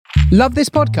Love this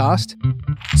podcast?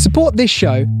 Support this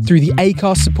show through the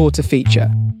Acast supporter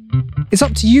feature. It's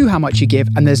up to you how much you give,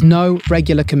 and there's no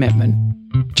regular commitment.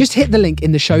 Just hit the link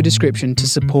in the show description to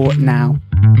support now.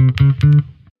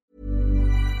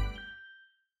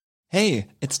 Hey,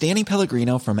 it's Danny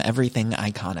Pellegrino from Everything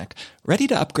Iconic. Ready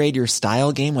to upgrade your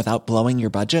style game without blowing your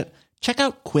budget? Check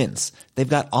out Quince. They've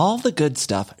got all the good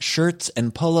stuff, shirts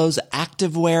and polos,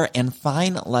 activewear, and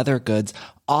fine leather goods,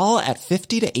 all at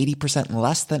 50 to 80%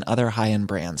 less than other high-end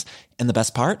brands. And the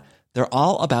best part? They're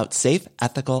all about safe,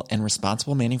 ethical, and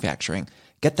responsible manufacturing.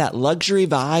 Get that luxury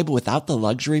vibe without the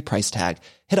luxury price tag.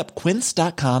 Hit up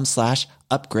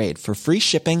quince.com/upgrade for free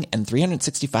shipping and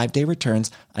 365-day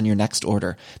returns on your next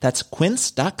order. That's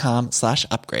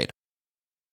quince.com/upgrade.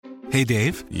 Hey,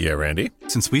 Dave. Yeah, Randy.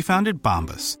 Since we founded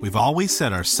Bombas, we've always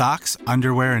said our socks,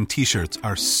 underwear, and T-shirts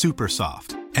are super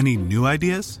soft. Any new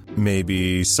ideas?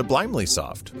 Maybe sublimely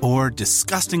soft. Or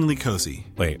disgustingly cozy.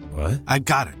 Wait, what? I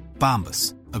got it.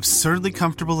 Bombas. Absurdly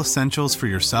comfortable essentials for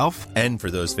yourself And for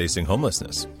those facing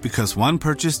homelessness. because one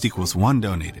purchased equals one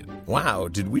donated. Wow,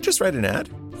 did we just write an ad?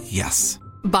 Yes.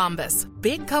 Bombas.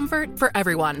 Big comfort for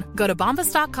everyone. Go to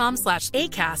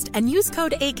bombas.com/ACAST and use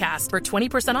code ACAST for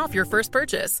 20% off your first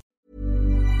purchase.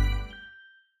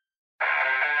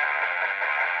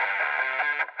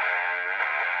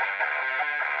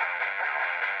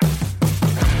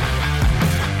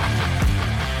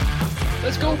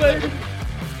 Let's go, baby.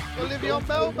 Le'Veon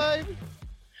Bell, baby.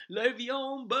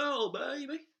 Le'Veon Bell,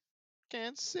 baby.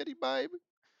 Kansas City, baby.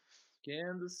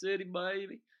 Kansas City,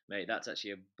 baby. Mate, that's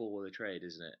actually a ball of the trade,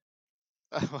 isn't it?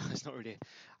 Well, it's not really.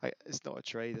 It's not a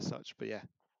trade as such, but yeah,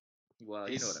 Well,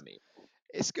 you know what I mean.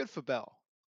 it's good for Bell.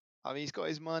 I mean, he's got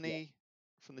his money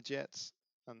from the Jets,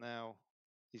 and now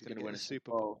he's going to win a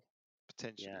Super Bowl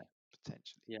potentially. Yeah.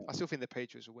 Potentially. Yeah. I still think the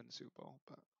Patriots will win the Super Bowl,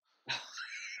 but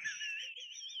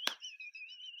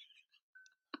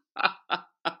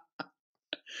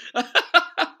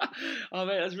Oh,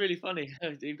 mate, that's really funny.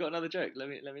 You've got another joke. Let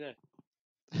me know.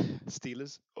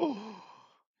 Steelers. Oh,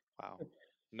 wow.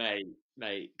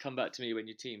 Mate, come back to me when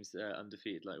your team's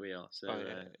undefeated like we are. So, Oh,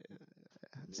 yeah.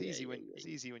 It's yeah, easy yeah, when yeah. it's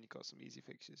easy when you've got some easy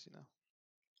fixtures, you know.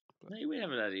 Mate, we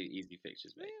haven't had any easy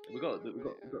fixtures, mate. Yeah, We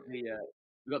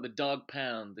got the dog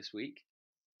pound this week.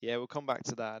 Yeah, we'll come back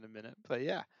to that in a minute. But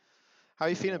yeah, how are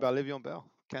you feeling about Le'Veon Bell?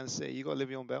 Kansas City, you got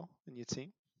Le'Veon Bell in your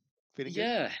team. Feeling good?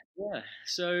 Yeah.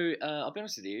 So I'll be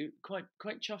honest with you, quite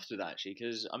chuffed with that actually,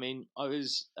 because I mean, I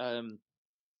was for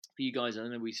you guys. I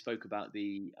know we spoke about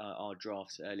the our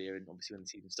drafts earlier, and obviously when the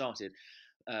season started.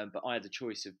 But I had the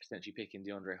choice of potentially picking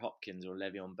DeAndre Hopkins or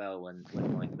Le'Veon Bell when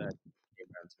my third came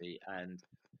around to me, and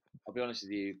I'll be honest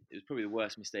with you, it was probably the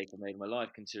worst mistake I've made in my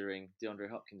life, considering DeAndre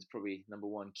Hopkins probably number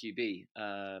one QB.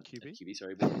 QB,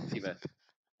 sorry, wide receiver.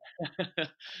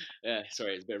 Yeah,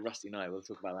 sorry, it's a bit of a rusty night. We'll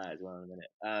talk about that as well in a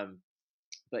minute.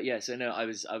 But yeah, so no, I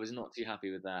was not too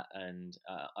happy with that, and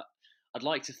I'd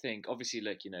like to think, obviously,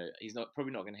 look, he's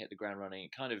probably not going to hit the ground running.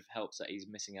 It kind of helps that he's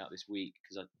missing out this week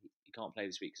because he can't play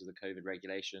this week because of the COVID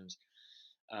regulations.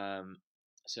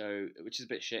 So which is a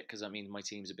bit shit because that means my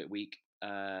team's a bit weak.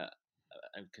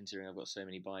 And considering I've got so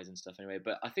many buys and stuff anyway,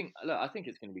 but I think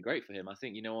it's going to be great for him. I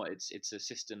think you know what, it's a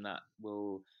system that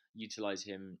will utilize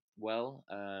him well.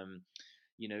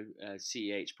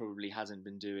 CEH probably hasn't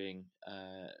been doing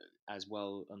as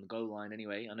well on the goal line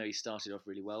anyway. I know he started off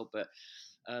really well, but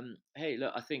hey,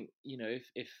 look, I think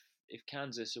if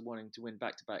Kansas are wanting to win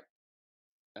back-to-back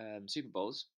Super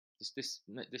Bowls, this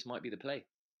might be the play.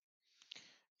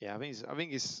 Yeah, I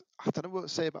think it's. I don't know what to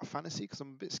say about fantasy because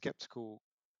I'm a bit skeptical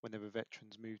whenever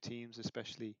veterans move teams,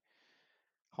 especially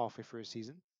halfway through a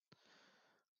season.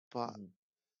 But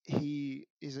he's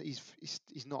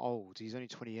not old. He's only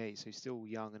 28, so he's still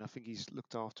young, and I think he's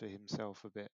looked after himself a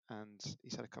bit, and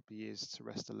he's had a couple of years to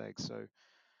rest the legs. So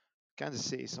Kansas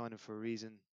City signed him for a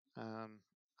reason, and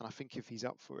I think if he's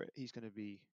up for it, he's going to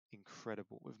be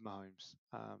incredible with Mahomes.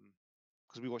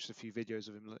 Because we watched a few videos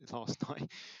of him last night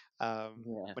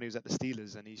when he was at the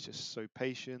Steelers, and he's just so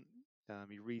patient.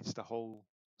 He reads the hole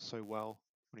so well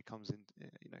when he comes in.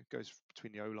 Goes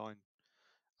between the O line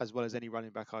as well as any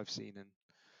running back I've seen, and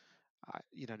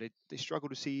they struggle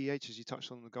to CEH as you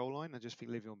touched on the goal line. I just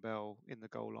think Le'Veon Bell in the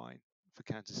goal line for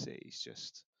Kansas City is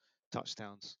just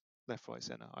touchdowns left, right,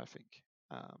 center. I think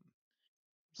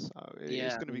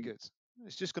it's going to be good.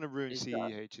 It's just going to ruin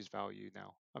CEH's value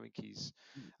now. I think he's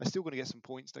still going to get some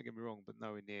points. Don't get me wrong, but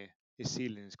nowhere near his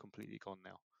ceiling is completely gone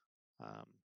now.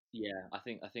 Yeah, I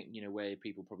think where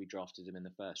people probably drafted him in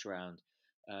the first round.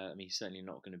 I mean, he's certainly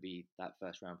not going to be that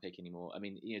first round pick anymore. I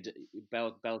mean,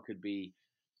 Bell could be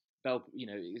Bell.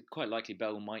 Quite likely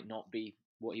Bell might not be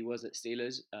what he was at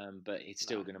Steelers, but it's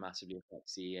still going to massively affect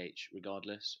CEH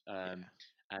regardless. And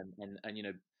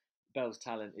Bell's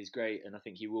talent is great, and I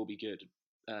think he will be good.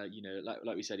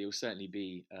 Like we said, he will certainly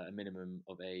be a minimum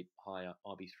of a higher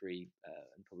RB3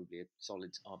 and probably a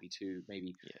solid RB2,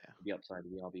 maybe the upside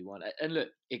of the RB1. And look,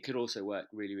 it could also work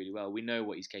really, really well. We know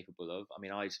what he's capable of. I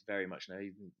mean, I very much know.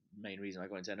 He's the main reason I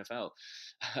got into NFL.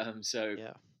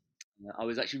 I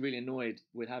was actually really annoyed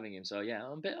with having him. So yeah,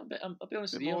 I'll be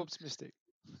honest with you. More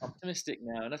optimistic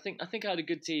now, and I think I had a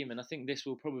good team, and I think this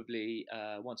will probably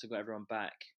once I got everyone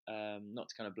back, not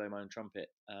to kind of blow my own trumpet,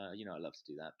 I love to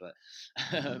do that, but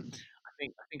I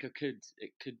think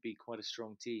it could be quite a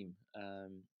strong team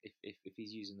if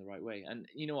he's using the right way. And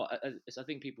you know what, I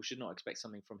think people should not expect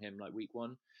something from him like week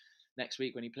 1 next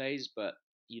week when he plays, but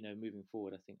moving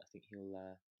forward, I think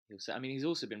he'll say. I mean,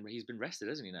 he's been rested,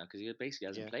 hasn't he now? Because he basically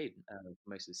hasn't played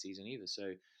most of the season either.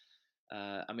 So.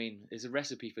 I mean, it's a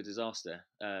recipe for disaster.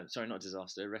 Sorry, not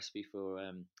disaster. A recipe for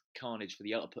carnage for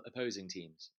the opposing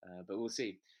teams. But we'll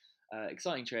see.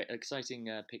 Exciting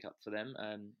pickup for them.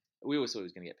 We always thought he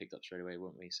was going to get picked up straight away,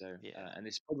 weren't we? So, and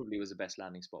this probably was the best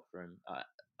landing spot for him. I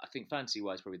think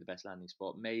fantasy-wise, probably the best landing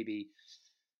spot. Maybe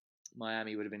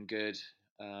Miami would have been good,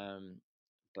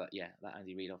 but yeah, that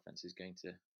Andy Reid offense is going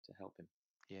to help him.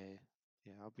 Yeah.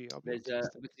 I'll be. There's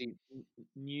obviously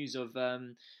news of.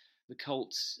 The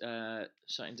Colts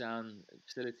shutting down the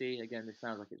facility. Again, this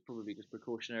sounds like it's probably just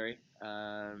precautionary.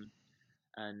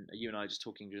 And you and I just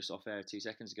talking just off air 2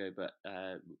 seconds ago, but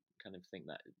kind of think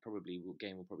that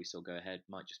game will probably still go ahead.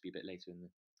 Might just be a bit later in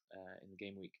the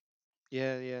game week.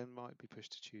 Yeah, it might be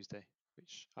pushed to Tuesday,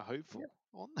 which I hope for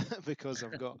on because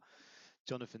I've got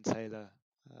Jonathan Taylor,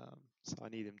 so I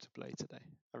need him to play today.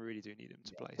 I really do need him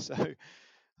to play. So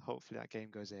hopefully that game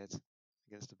goes ahead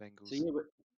against the Bengals.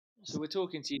 So we're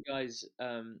talking to you guys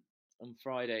on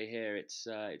Friday here. It's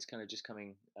kind of just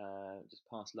coming just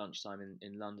past lunchtime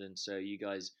in London. So you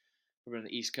guys probably on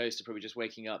the East Coast are probably just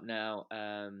waking up now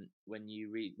when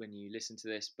you listen to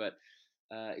this. But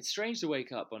it's strange to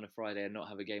wake up on a Friday and not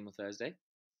have a game on Thursday.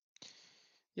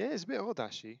 Yeah, it's a bit odd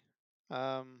actually.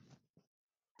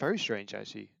 Very strange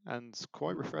actually, and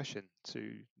quite refreshing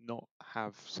to not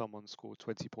have someone score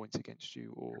 20 points against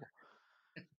you or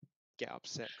get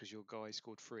upset because your guy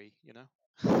scored 3,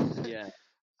 Yeah.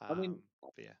 I mean,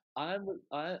 yeah.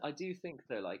 I do think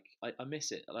though, like I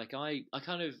miss it. Like I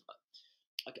kind of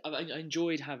I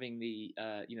enjoyed having the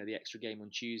the extra game on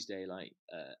Tuesday. Like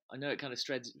I know it kind of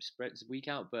spreads the week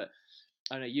out, but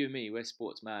I know you and me, we're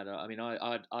sports mad. I mean,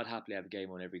 I'd happily have a game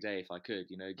on every day if I could.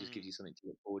 It just gives you something to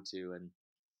look forward to, and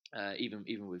even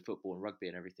with football and rugby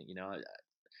and everything,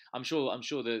 I'm sure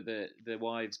the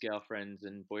wives, girlfriends,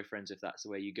 and boyfriends, if that's the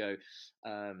way you go,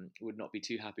 would not be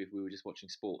too happy if we were just watching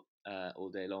sport all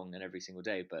day long and every single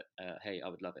day. But hey, I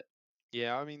would love it.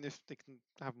 Yeah, I mean, if they can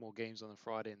have more games on a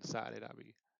Friday and Saturday, that'd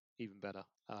be even better.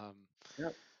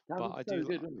 But I do.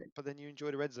 Good, but then you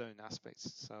enjoy the red zone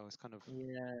aspects, so it's kind of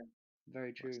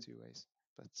very true. 2 ways.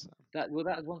 But that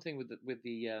was one thing with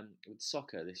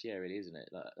soccer this year, really, isn't it?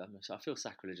 Like, I feel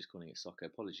sacrilegious calling it soccer.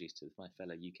 Apologies to my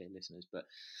fellow UK listeners, but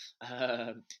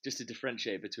just to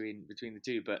differentiate between the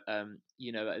two. But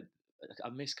I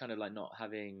miss kind of like not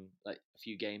having like a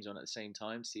few games on at the same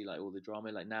time to see like all the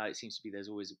drama. Like now it seems to be there's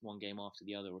always one game after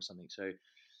the other or something. So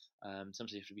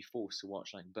sometimes you have to be forced to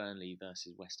watch like Burnley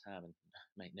versus West Ham, and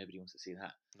mate, nobody wants to see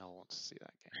that. No one wants to see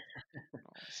that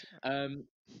game.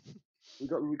 We've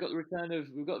got the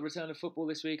return of football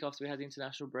this week after we had the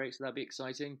international break, so that'll be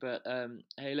exciting. But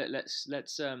hey, let's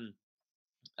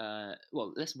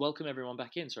welcome everyone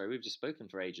back in. Sorry, we've just spoken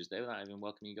for ages there without even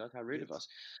welcoming you guys. How rude of us.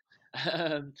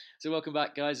 So welcome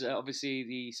back, guys. Obviously,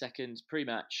 the second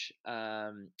pre-match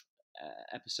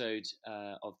episode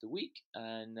of the week,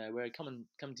 and we're coming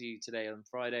to you today on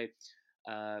Friday.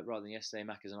 Rather than yesterday,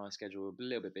 Macca's and I schedule were a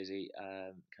little bit busy,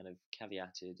 kind of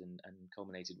caveated and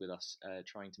culminated with us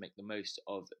trying to make the most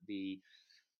of the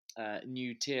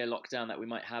new tier lockdown that we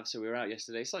might have. So we were out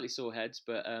yesterday, slightly sore heads,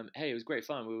 but hey, it was great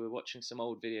fun. We were watching some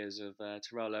old videos of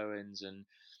Terrell Owens and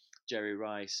Jerry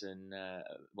Rice and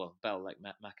Bell, like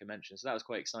Macca mentioned. So that was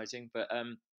quite exciting. But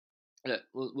look,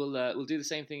 we'll do the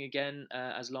same thing again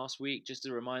as last week. Just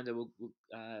a reminder, what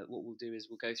we'll do is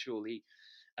we'll go through all the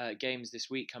games this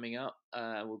week coming up.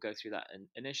 We'll go through that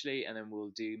initially, and then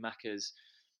we'll do Macca's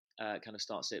kind of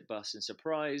start, sit, bust, and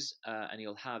surprise, and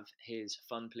he'll have his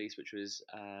fun police, which was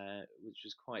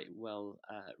quite well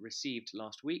received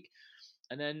last week.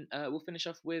 And then we'll finish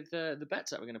off with the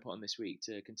bets that we're going to put on this week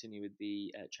to continue with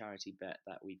the charity bet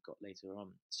that we've got later on.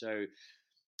 So,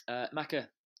 Macca,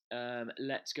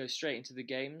 let's go straight into the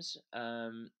games.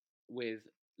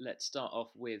 Let's start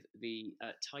off with the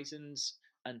Titans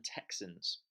and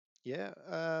Texans. Yeah,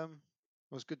 it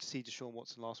was good to see Deshaun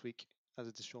Watson last week as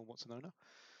a Deshaun Watson owner.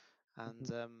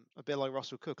 And a bit like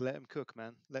Russell Cook, let him cook,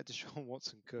 man. Let Deshaun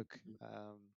Watson cook.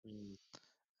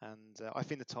 I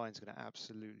think the Titans are going to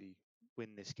absolutely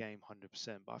win this game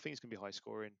 100%. But I think it's going to be high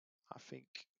scoring. I think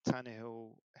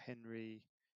Tannehill, Henry,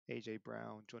 AJ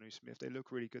Brown, Jonnu Smith, they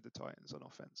look really good, the Titans, on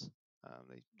offense.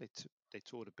 They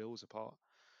tore the Bills apart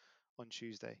on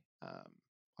Tuesday. I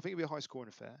think it'll be a high scoring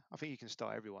affair. I think you can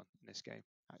start everyone in this game.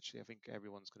 Actually, I think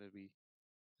everyone's going to be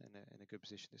in a good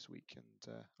position this week,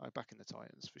 and I back in the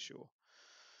Titans for sure.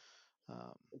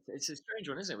 It's a strange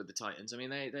one, isn't it, with the Titans? I mean,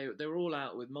 they were all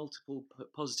out with multiple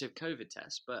positive COVID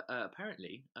tests, but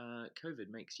apparently COVID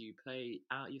makes you play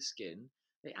out your skin.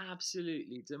 They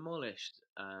absolutely demolished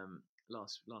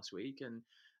last week, and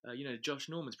Josh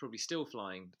Norman's probably still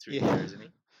flying through the air, isn't he?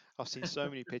 I've seen so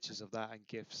many pictures of that and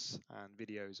GIFs and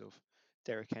videos of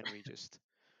Derrick Henry just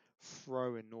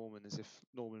throwing Norman as if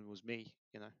Norman was me,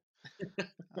 and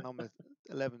I'm a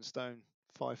 11 stone,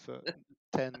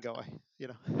 5'10" guy,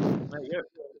 Mate,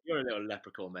 you're a little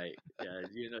leprechaun, mate. Yeah,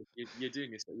 you're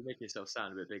doing this. You're making yourself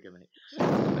sound a bit bigger, mate.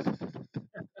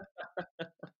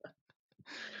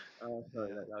 Oh,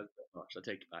 sorry, that was a bit much. I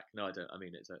take it back. No, I don't. I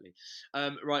mean it totally.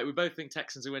 Right, we both think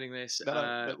Texans are winning this.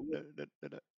 No,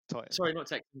 Titans. Sorry, not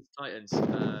Texans. Titans.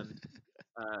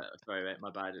 Sorry, mate. My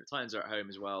bad. Titans are at home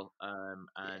as well. And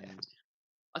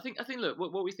I think. Look,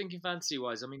 what are we thinking fantasy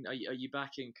wise? I mean, are you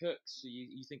backing Cooks? Are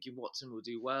you thinking Watson will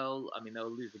do well? I mean,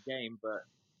 they'll lose the game, but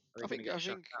I think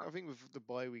with the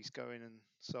bye weeks going and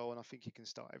so on, I think you can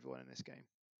start everyone in this game.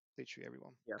 Literally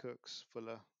everyone. Yeah. Cooks,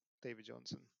 Fuller, David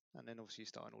Johnson, and then obviously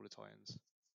starting all the Titans.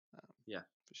 Yeah,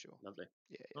 for sure. Lovely.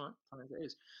 Yeah. All right, Titans it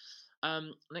is.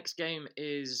 Next game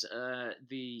is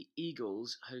the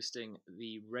Eagles hosting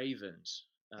the Ravens.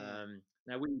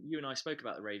 Now, you and I spoke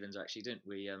about the Ravens actually, didn't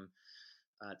we?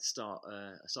 At the start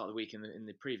of the week in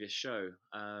the previous show.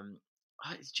 Do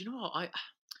you know what?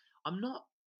 I'm not.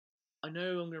 I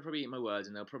know I'm going to probably eat my words,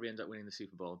 and they'll probably end up winning the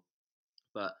Super Bowl,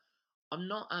 but I'm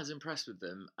not as impressed with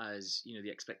them as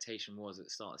the expectation was at the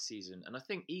start of the season. And I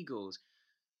think Eagles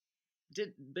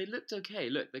they looked okay.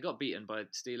 Look, they got beaten by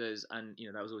Steelers, and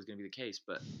that was always going to be the case.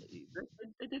 But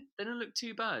they didn't look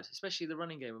too bad, especially the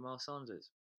running game with Miles Sanders.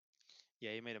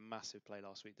 Yeah, he made a massive play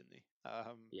last week, didn't he?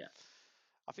 Yeah.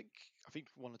 I think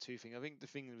one or two things. I think the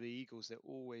thing with the Eagles, they're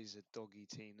always a doggy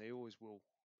team. They always will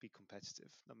be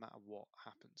competitive, no matter what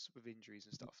happens with injuries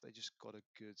and stuff. They just got a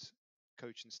good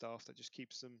coaching staff that just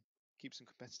keeps them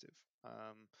competitive.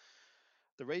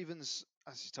 The Ravens,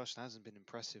 as you touched on, hasn't been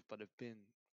impressive, but have been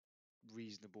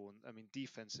reasonable. And I mean,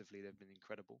 defensively, they've been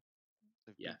incredible.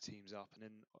 They've beat teams up, and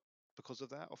then because of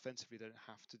that, offensively, they don't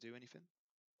have to do anything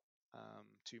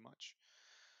too much.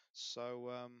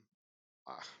 So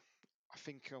I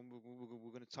think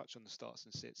we're going to touch on the starts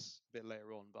and sits a bit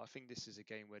later on, but I think this is a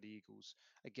game where the Eagles,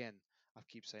 again, I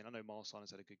keep saying, I know Miles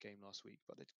Sanders had a good game last week,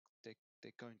 but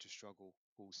they're going to struggle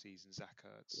all season. Zach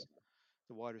Ertz,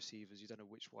 the wide receivers, you don't know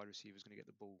which wide receiver is going to get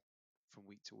the ball from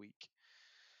week to week.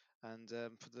 And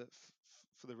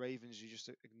for the Ravens, you just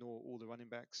ignore all the running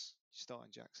backs. You start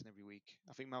in Jackson every week.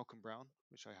 I think Malcolm Brown,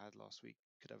 which I had last week,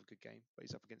 could have a good game, but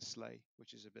he's up against Slay,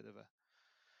 which is a bit of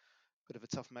a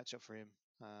tough matchup for him.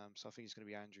 So I think it's going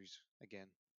to be Andrews again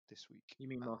this week. You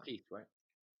mean Marquise, right?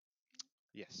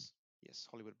 Yes,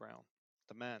 Hollywood Brown,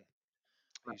 the man.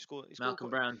 He scored. Malcolm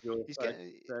Brown's your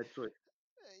third choice.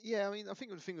 Yeah, I mean, I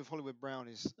think the thing with Hollywood Brown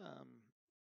is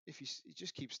if he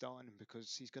just keeps starting him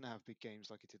because he's going to have big games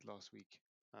like he did last week,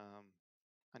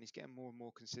 and he's getting more and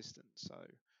more consistent. So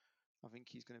I think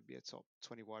he's going to be a top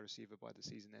 20 wide receiver by the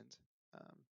season end.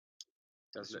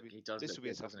 This will be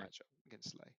a tough matchup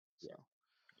against Slay. So.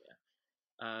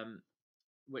 Yeah.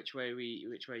 Which way are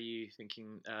you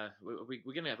thinking?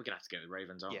 We're gonna have to go with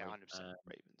Ravens, aren't we? Yeah, 100%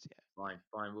 Ravens. Yeah.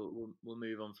 Fine. We'll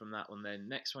move on from that one then.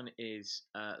 Next one is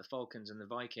the Falcons and the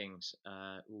Vikings.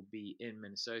 Will be in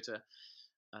Minnesota.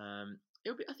 I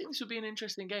think this will be an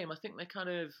interesting game. I think they're kind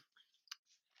of.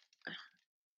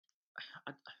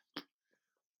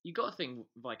 You got to think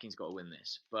Vikings got to win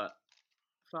this, but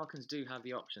Falcons do have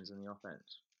the options in the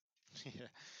offense.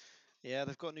 Yeah,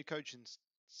 they've got a new coaching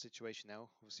situation now.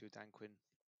 Obviously, with Dan Quinn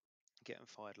getting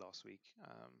fired last week.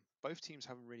 Both teams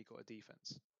haven't really got a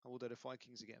defense, although the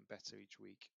Vikings are getting better each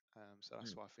week. So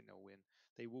that's why I think they'll win.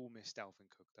 They will miss Dalvin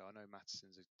Cook, though. I know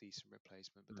Mattison's a decent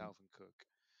replacement, but Dalvin Cook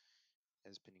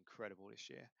has been incredible this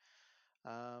year.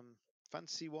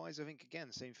 Fantasy-wise, I think,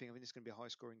 again, same thing. I think it's going to be a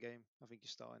high-scoring game. I think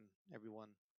you're starting everyone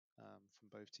from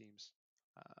both teams.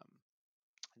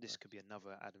 This could be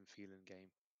another Adam Thielen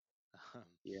game.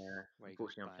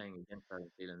 Unfortunately, I'm playing against Adam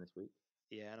Thielen this week.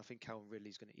 Yeah, and I think Calvin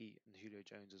Ridley's going to eat, and Julio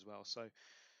Jones as well. So,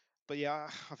 but yeah,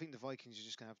 I think the Vikings are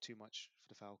just going to have too much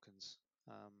for the Falcons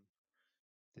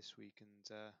this week, and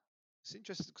it's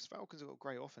interesting because Falcons have got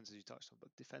great offense as you touched on, but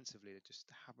defensively they just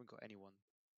haven't got anyone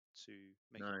to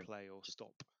make No. a play or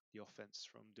stop the offense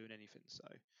from doing anything. So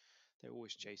they're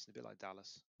always chasing, a bit like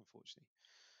Dallas, unfortunately.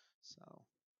 So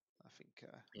I think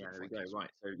Yeah, the there we go. Vikings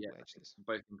Right. So yeah, will I edge think this.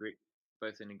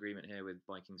 both in agreement here with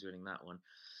Vikings winning that one.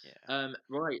 Yeah.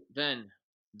 Right then,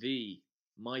 the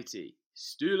mighty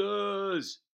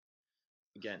Steelers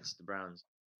against the Browns.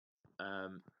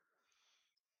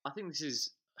 I think this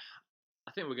is.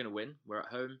 I think we're going to win. We're at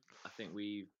home. I think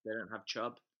they don't have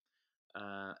Chubb.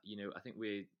 I think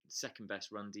we're second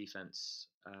best run defense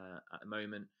at the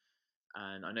moment.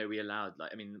 And I know we allowed,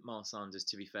 Miles Sanders,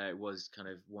 to be fair, it was kind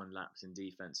of one lapse in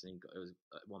defense, and it was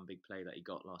one big play that he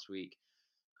got last week.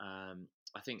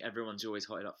 I think everyone's always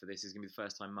hotted up for this. It's going to be the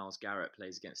first time Myles Garrett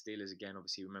plays against Steelers again.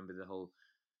 Obviously, remember the whole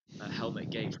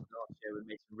helmet game from last year with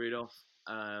Mason Rudolph.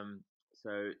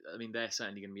 They're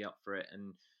certainly going to be up for it.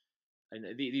 And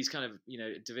these kind of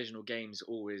divisional games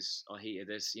always are heated.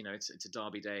 It's a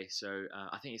derby day, so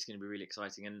I think it's going to be really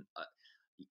exciting. And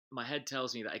my head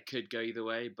tells me that it could go either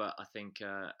way, but I think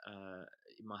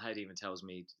my head even tells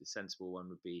me the sensible one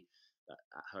would be that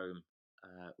at home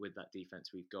with that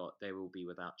defense we've got, they will be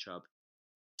without Chubb.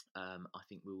 I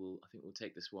think we'll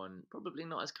take this one, probably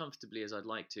not as comfortably as I'd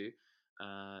like to,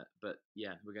 but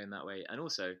yeah, we're going that way. And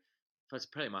also, if I was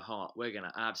to play my heart, we're going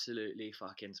to absolutely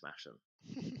fucking smash them.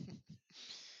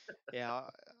 Yeah,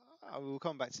 I will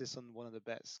come back to this on one of the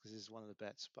bets because this is one of the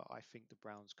bets, but I think the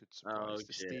Browns could surprise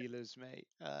the Steelers, mate.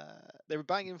 They're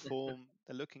banging form.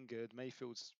 They're looking good.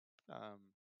 Mayfield's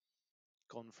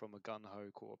gone from a gun-ho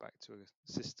quarterback to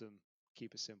a system,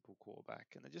 keep it simple quarterback,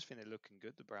 and I just think they're looking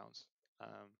good, the Browns,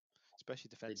 especially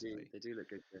defensively. They do look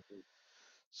good.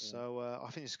 So I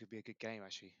think this could be a good game,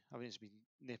 actually. I think it's be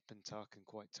nip and tuck and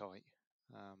quite tight.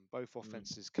 Both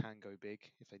offenses can go big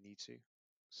if they need to.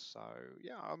 So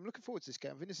yeah, I'm looking forward to this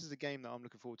game. I think this is the game that I'm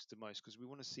looking forward to the most because we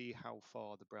want to see how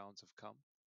far the Browns have come.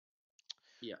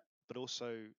 Yeah. But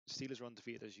also, Steelers are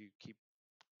undefeated, as you keep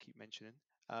mentioning,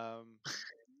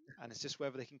 and it's just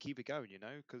whether they can keep it going,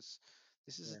 because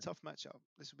this is a tough matchup.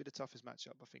 This will be the toughest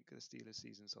matchup I think of the Steelers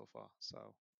season so far.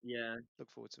 So yeah, look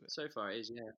forward to it. So far, it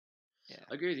is. Yeah. Yeah.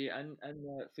 I agree with you. And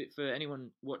for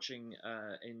anyone watching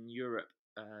in Europe,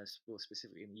 or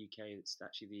specifically in the UK, it's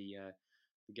actually the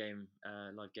game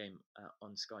live game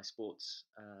on Sky Sports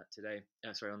today.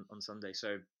 Sorry, on Sunday.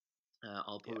 So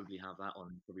I'll probably have that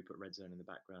on. Probably put Red Zone in the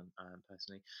background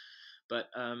personally. But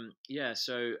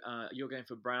so you're going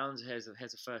for Browns. Here's a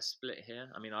first split here.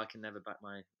 I mean, I can never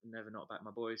not back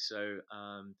my boys. So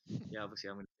obviously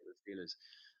I'm going to pick the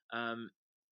Steelers.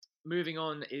 Moving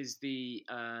on is the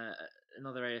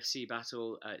another AFC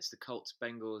battle. It's the Colts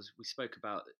Bengals. We spoke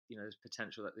about there's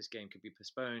potential that this game could be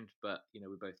postponed, but we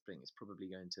both think it's probably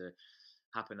going to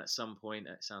happen at some point.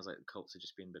 It sounds like the Colts are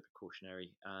just being a bit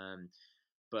precautionary.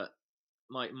 But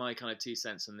my kind of 2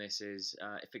 cents on this is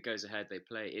if it goes ahead, they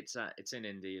play. It's in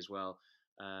Indy as well.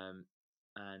 I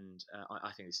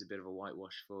think this is a bit of a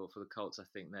whitewash for the Colts. I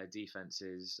think their defense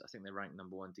they're ranked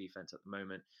number 1 defense at the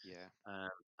moment. Yeah.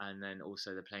 And then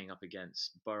also they're playing up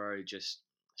against Burrow. Just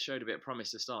showed a bit of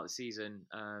promise to start the season,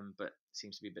 but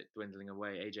seems to be a bit dwindling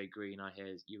away. AJ Green, I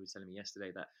hear you were telling me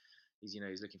yesterday that he's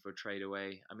looking for a trade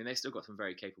away. I mean, they've still got some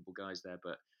very capable guys there,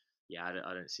 but yeah,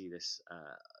 I don't see this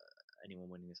anyone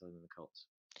winning this other than the Colts.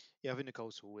 Yeah, I think the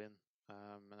Colts will win,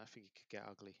 and I think it could get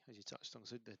ugly, as you touched on.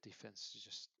 So their defense is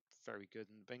just very good,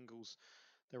 and the Bengals,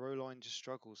 their O line just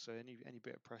struggles. So any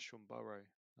bit of pressure on Burrow,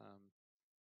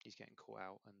 he's getting caught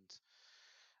out. And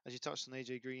as you touched on,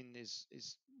 AJ Green is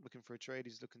looking for a trade.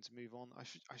 He's looking to move on.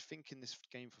 I think in this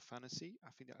game for fantasy, I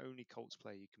think the only Colts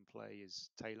player you can play is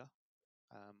Taylor.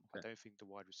 I don't think the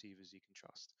wide receivers you can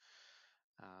trust.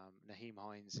 Naheem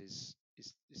Hines is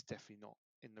definitely not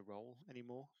in the role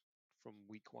anymore from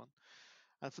week 1.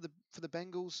 And for the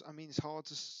Bengals, I mean, it's hard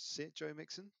to sit Joe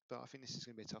Mixon, but I think this is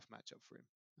going to be a tough matchup for him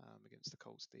against the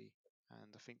Colts D.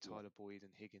 And I think Tyler Boyd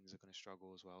and Higgins are going to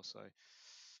struggle as well. So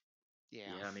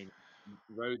yeah, I mean,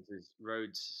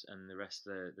 Rhodes and the rest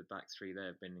of the back three there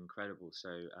have been incredible. So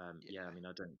I mean,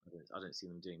 I don't see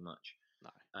them doing much. No.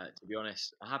 To be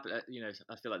honest, I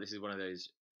feel like this is one of those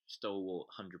stalwart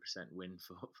 100% win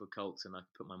for Colts, and I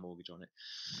put my mortgage on it.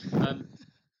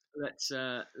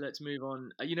 Let's move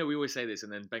on. We always say this,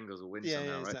 and then Bengals will win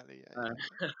somehow, right? Exactly.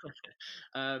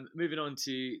 Moving on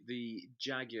to the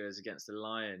Jaguars against the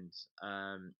Lions.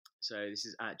 So this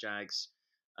is at Jags.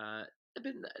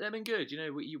 They've been good.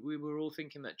 We were all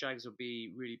thinking that Jags would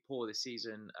be really poor this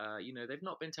season. They've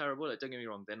not been terrible. Don't get me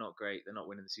wrong, they're not great. They're not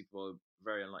winning the Super Bowl.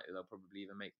 Very unlikely they'll probably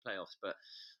even make the playoffs. But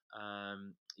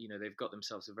they've got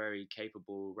themselves a very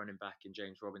capable running back in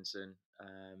James Robinson,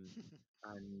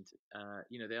 and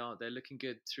they're looking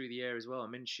good through the air as well.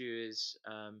 Minshew is.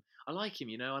 I like him.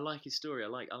 I like his story. I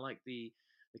like the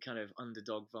kind of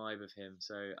underdog vibe of him.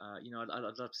 So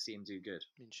I'd love to see him do good.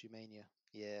 Minshew mania.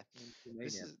 Yeah, Minshew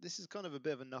mania. This is kind of a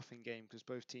bit of a nothing game because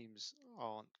both teams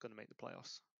aren't going to make the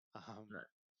playoffs. No.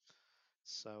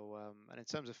 So, and in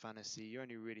terms of fantasy, you're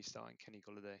only really starting Kenny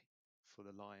Golladay for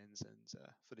the Lions and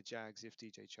for the Jags if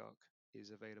DJ Chark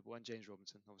is available, and James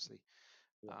Robinson, obviously.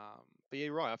 Yeah. But yeah,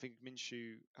 you're right. I think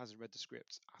Minshew hasn't read the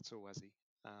script at all, has he?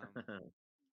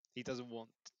 He doesn't want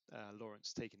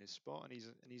Lawrence taking his spot, and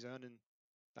he's earning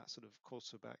that sort of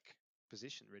quarterback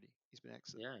position. Really, he's been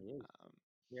excellent. Yeah, he is.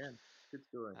 Yeah, good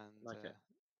story. And Like it.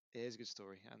 It is a good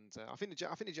story, and I think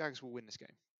the Jags will win this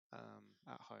game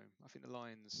at home. I think the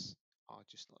Lions are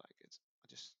just not that good.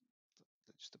 They're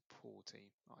just a poor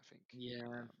team. I think.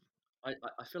 Yeah,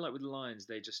 I feel like with the Lions,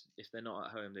 they just if they're not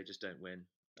at home, they just don't win.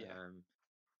 Yeah.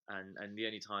 And the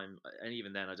only time, and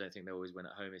even then, I don't think they always win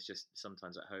at home. It's just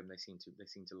sometimes at home they seem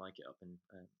to like it up in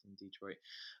Detroit.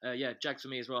 Yeah, Jags for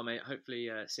me as well, mate. Hopefully,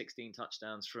 16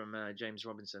 touchdowns from James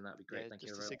Robinson. That'd be great. Yeah, Thank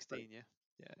just you very much. 16.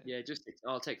 Yeah, just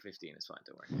I'll take 15. It's fine.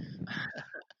 Don't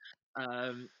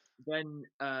worry.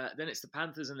 Then it's the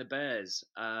Panthers and the Bears.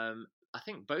 I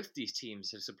think both these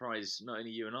teams have surprised not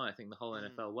only you and I think the whole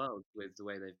NFL world with the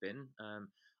way they've been.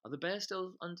 Are the Bears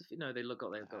still undefeated? No, they've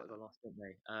got the loss, didn't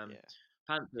they?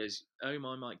 Panthers. Oh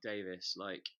my, Mike Davis!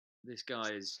 Like this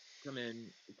guy is come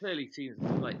in. It clearly seems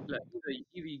like look,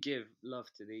 either you give love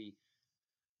to the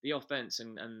offense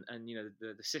and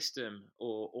the system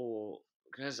or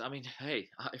because I mean, hey,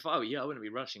 if I were you, I wouldn't be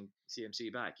rushing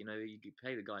CMC back. You could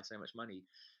pay the guy so much money,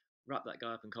 wrap that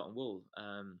guy up in cotton wool.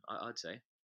 I'd say.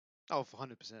 Oh, for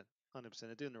 100%, 100%.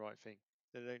 They're doing the right thing.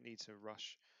 They don't need to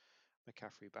rush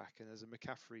McCaffrey back. And as a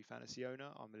McCaffrey fantasy owner,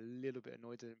 I'm a little bit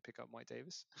annoyed they didn't pick up Mike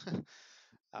Davis. But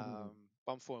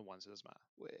I'm 4-1, so it doesn't matter.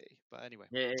 But anyway,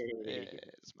 it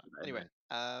doesn't matter. Anyway,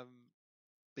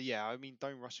 but yeah, I mean,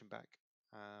 don't rush him back.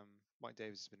 Mike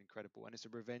Davis has been incredible, and it's a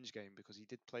revenge game because he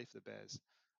did play for the Bears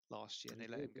last year, and they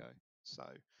let him go. So,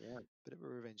 bit of a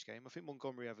revenge game. I think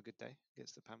Montgomery have a good day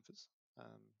against the Panthers.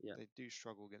 They do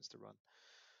struggle against the run.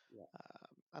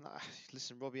 And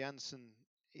listen, Robbie Anderson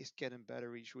is getting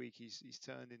better each week. He's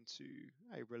turned into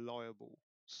a reliable,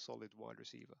 solid wide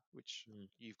receiver, which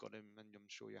you've got him, and I'm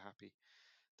sure you're happy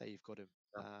that you've got him.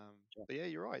 But yeah,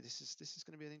 you're right. This is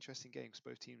going to be an interesting game because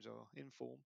both teams are in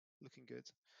form, looking good.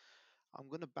 I'm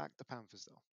going to back the Panthers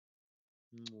though.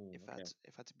 If I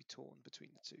had to be torn between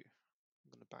the two,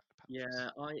 I'm going to back the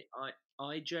Panthers. Yeah,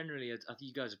 I generally, I think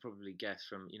you guys have probably guessed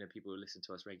from people who listen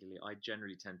to us regularly. I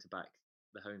generally tend to back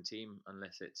the home team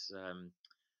unless it's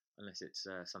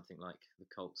something like the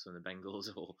Colts and the Bengals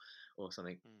or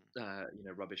something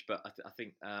rubbish. But I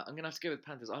think I'm gonna have to go with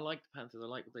Panthers. I like the Panthers. I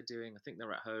like what they're doing. I think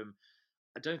they're at home.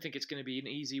 I don't think it's going to be an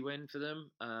easy win for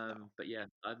them. But yeah,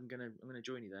 I'm gonna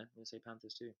join you there. I'm gonna say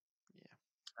Panthers too.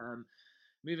 Yeah.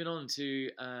 Moving on to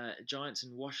Giants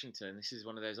and Washington. This is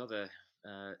one of those other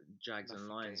Jags and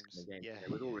Lions kind of games. Yeah,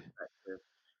 with all respect to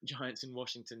Giants and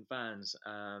Washington fans.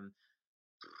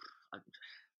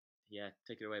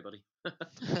 Take it away, buddy.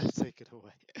 Take it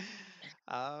away.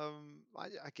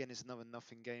 Again, it's another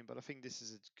nothing game, but I think this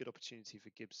is a good opportunity for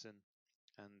Gibson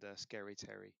and Scary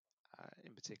Terry,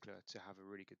 in particular, to have a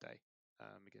really good day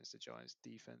against the Giants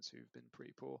defense, who've been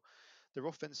pretty poor. Their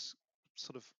offense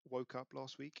sort of woke up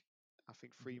last week. I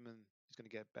think Freeman is going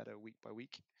to get better week by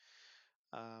week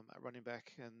at running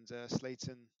back, and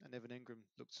Slayton and Evan Ingram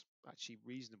looked actually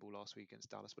reasonable last week against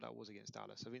Dallas, but that was against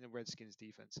Dallas. I think the Redskins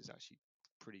defense is actually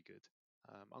pretty good.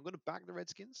 I'm going to back the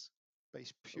Redskins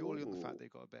based purely on the fact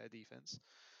they've got a better defense.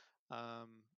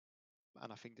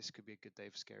 And I think this could be a good day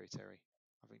for Scary Terry.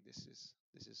 I think this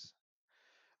is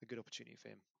a good opportunity for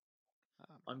him.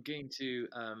 I'm going to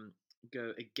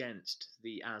go against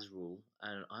the as rule,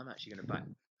 and I'm actually going to back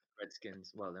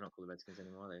Redskins. Well, they're not called the Redskins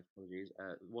anymore. They apologies.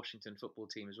 Washington football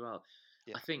team as well.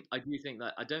 Yeah. I do think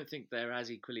that I don't think they're as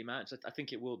equally matched. I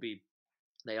think it will be.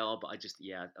 They are, but I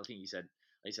think you said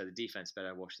the defense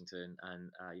better Washington,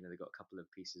 and they've got a couple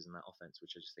of pieces in that offense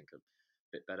which I just think are a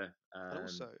bit better. And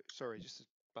also, sorry, just to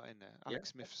butt in there, Alex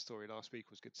Smith's story last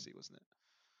week was good to see, wasn't it?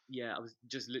 Yeah, I was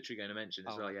just literally going to mention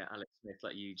as well. Yeah, Alex Smith,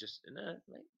 like you just no,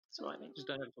 mate, it's all right, mate. Just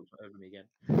don't ever talk over me again.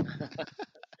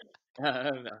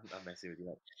 I'm messing with you,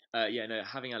 mate. Yeah, no,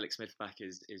 having Alex Smith back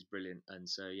is brilliant, and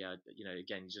so yeah,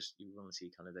 again, you want to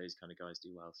see kind of those kind of guys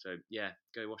do well. So yeah,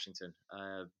 go Washington.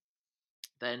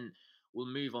 Then we'll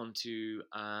move on to.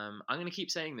 I'm going to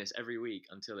keep saying this every week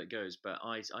until it goes, but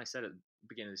I said at the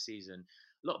beginning of the season,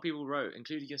 a lot of people wrote,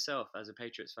 including yourself as a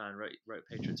Patriots fan, wrote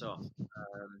Patriots off.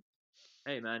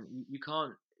 Hey man, you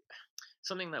can't.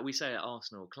 Something that we say at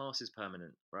Arsenal, class is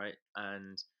permanent, right?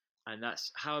 And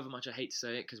that's however much I hate to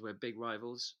say it because we're big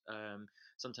rivals.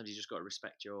 Sometimes you just got to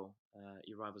respect your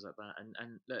rivals like that.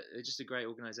 And look, they're just a great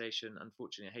organisation.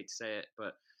 Unfortunately, I hate to say it,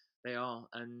 but they are.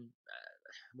 And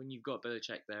when you've got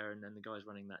Belichick there and then the guys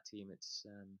running that team, it's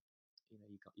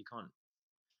you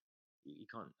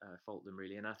can't fault them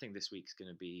really. And I think this week's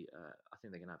going to be. I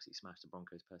think they're going to absolutely smash the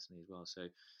Broncos personally as well. So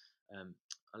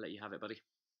I'll let you have it, buddy.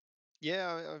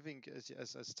 Yeah, I think as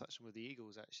touched on with the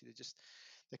Eagles, actually,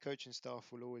 their coaching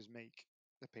staff will always make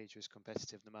the Patriots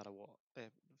competitive no matter what they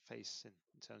face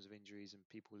in terms of injuries and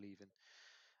people leaving.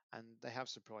 And they have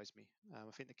surprised me.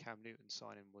 I think the Cam Newton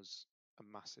signing was a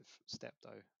massive step,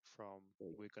 though, from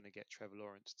we're going to get Trevor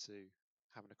Lawrence to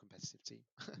having a competitive team.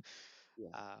 Yeah.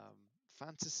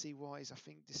 Fantasy wise, I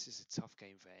think this is a tough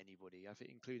game for anybody. I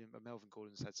think, including Melvin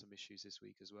Gordon's had some issues this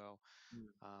week as well.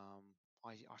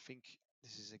 I think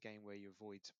this is a game where you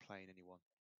avoid playing anyone.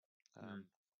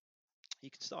 You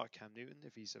can start Cam Newton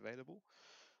if he's available,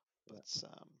 but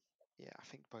yeah, I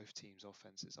think both teams'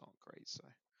 offenses aren't great. So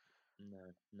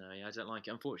no, yeah, I don't like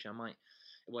it. Unfortunately, I might.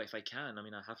 Well, if I can, I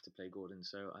mean, I have to play Gordon,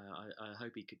 so I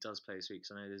hope he does play this week.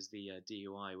 Because I know there's the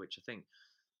DUI, which I think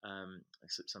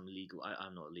some legal.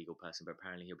 I'm not a legal person, but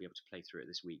apparently he'll be able to play through it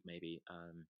this week, maybe.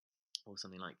 Or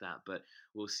something like that, but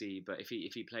we'll see. But if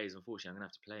he plays, unfortunately, I'm gonna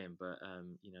have to play him. But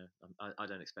I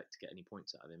don't expect to get any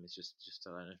points out of him. It's just I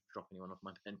don't know, drop anyone off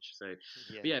my bench. So,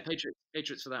 yeah, but yeah,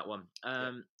 Patriots for that one.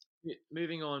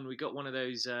 Moving on, we got one of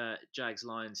those Jags,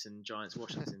 Lions, and Giants,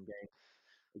 Washington game.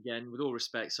 Again, with all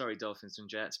respect, sorry, Dolphins and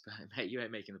Jets, but mate, you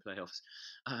ain't making the playoffs.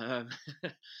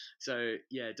 So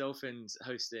yeah, Dolphins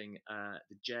hosting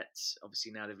the Jets.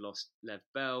 Obviously now they've lost Lev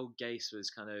Bell. Gase was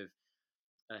kind of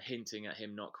hinting at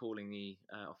him not calling the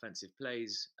offensive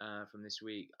plays from this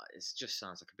week. It just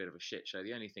sounds like a bit of a shit show.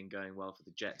 The only thing going well for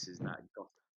the Jets is that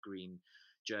green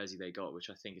jersey they got, which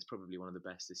I think is probably one of the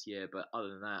best this year. But other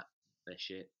than that, they're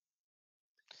shit.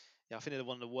 Yeah, I think they're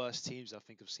one of the worst teams I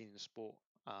think I've seen in the sport.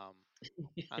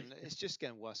 And it's just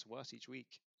getting worse and worse each week.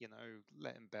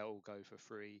 Letting Bell go for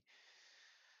free.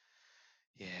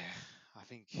 Yeah, I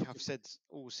think I've said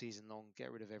all season long,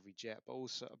 get rid of every Jet,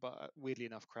 but weirdly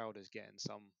enough, Crowder's getting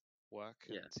some work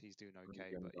and he's doing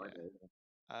okay. But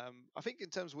yeah, I think in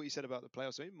terms of what you said about the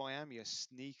playoffs, I mean Miami are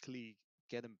sneakily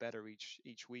getting better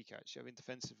each week. Actually, I mean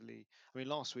defensively,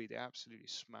 last week they absolutely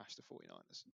smashed the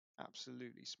 49ers.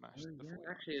 Absolutely smashed the 49ers.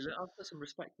 Actually, I'll put some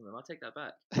respect on them. I'll take that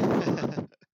back.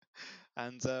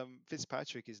 And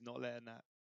Fitzpatrick is not letting that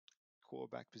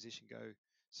quarterback position go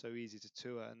so easy to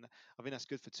Tua, and I think that's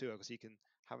good for Tua because he can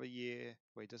have a year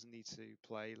where he doesn't need to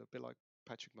play, a bit like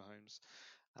Patrick Mahomes.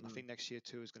 And I think next year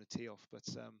Tua is going to tee off. But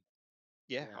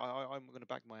I'm going to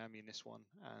back Miami in this one,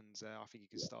 and I think you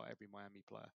can start every Miami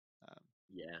player.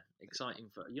 Exciting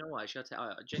for what? Actually,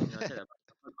 genuinely, I tell you,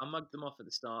 I mugged them off at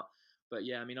the start, but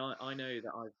yeah, I mean, I know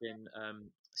that I've been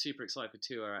super excited for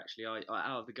Tua. Actually,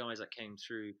 out of the guys that came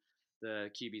through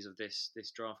the QBs of this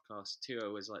draft class, Tua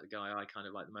was like the guy I kind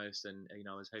of liked the most, and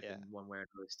I was hoping one way or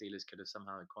another Steelers could have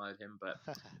somehow acquired him, but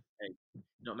hey,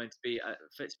 not meant to be.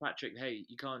 Fitzpatrick, hey,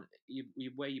 you can't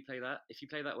where you play that. If you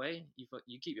play that way,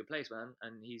 you keep your place, man,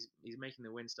 and he's making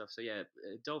the win stuff. So yeah,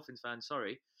 Dolphins fan,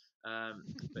 sorry,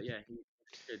 but yeah, he's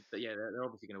good. But yeah, they're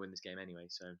obviously going to win this game anyway.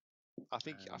 So I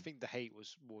think the hate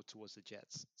was more towards the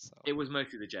Jets. So. It was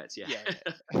mostly the Jets, yeah.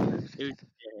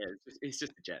 It's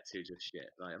just the Jets who just shit.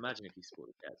 Like, imagine if you support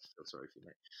the Jets. I feel sorry for you,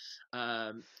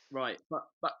 mate. Right,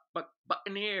 but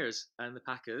Buccaneers and the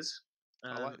Packers.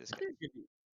 I like this game.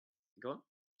 Go on.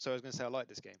 So I was going to say I like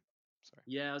this game. Sorry.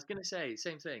 Yeah, I was going to say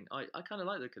same thing. I kind of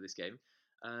like the look of this game.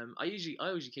 I usually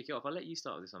kick it off. I'll let you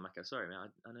start with this one, Mako. Sorry,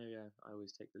 man. I know I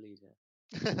always take the lead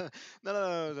here.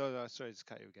 No. Sorry to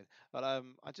cut you again. But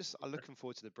I'm looking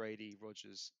forward to the Brady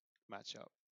Rodgers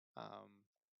matchup.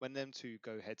 When them two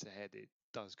go head to head, it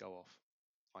does go off.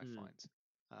 I find,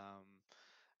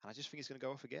 and I just think it's going to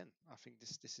go off again. I think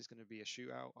this is going to be a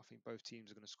shootout. I think both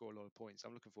teams are going to score a lot of points.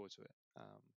 I'm looking forward to it.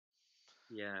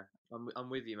 Yeah, I'm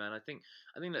with you, man. I think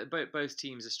that both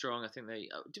teams are strong. I think they.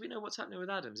 Do we know what's happening with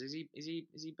Adams? Is he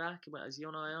back? Is he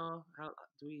on IR? How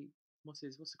do we? What's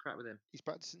the crap with him? He's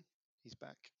practicing. He's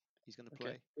back. He's going to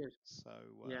play. Good. So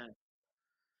yeah.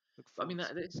 I mean,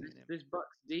 this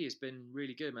Bucks D has been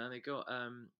really good, man. They got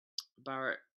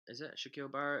Barrett Is it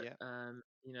Shaquille Barrett? Yeah.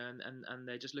 And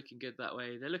they're just looking good that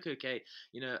way. They look okay.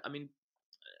 I mean,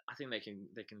 I think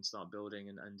they can start building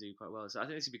and do quite well. So I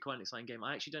think this would be quite an exciting game.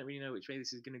 I actually don't really know which way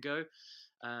this is going to go,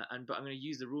 but I'm going to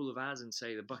use the rule of as and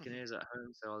say the Buccaneers at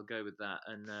home. So I'll go with that.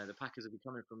 And the Packers will be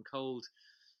coming from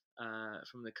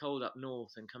the cold up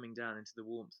north and coming down into the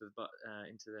warmth of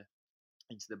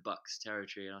into the Bucks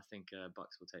territory. And I think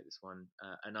Bucks will take this one.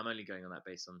 And I'm only going on that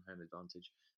based on home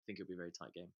advantage. I think it'll be a very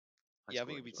tight game. Yeah, I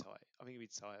think it'll be tight. I think it'll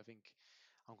be tight. I think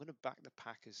I'm going to back the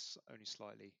Packers only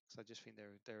slightly because I just think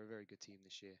they're a very good team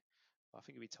this year. I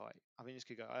think it'll be tight. I think this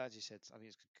could go, as you said, I think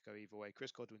this could go either way.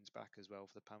 Chris Godwin's back as well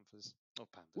for the Panthers, not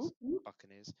Panthers,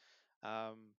 Buccaneers.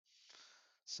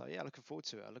 So yeah, looking forward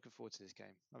to it. I'm looking forward to this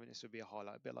game. I mean, this would be a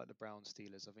highlight, a bit like the Browns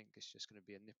Steelers. I think it's just going to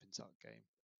be a nip and tuck game.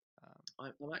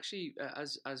 I'm actually,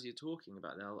 as you're talking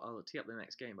about that, I'll tee up the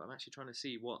next game. But I'm actually trying to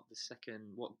see what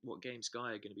what game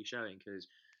Sky are going to be showing because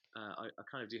I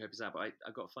kind of do hope it's that. But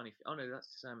I got a funny. Oh no,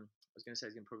 that's I was going to say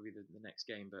it's going to probably be the next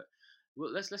game. But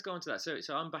well, let's go on to that.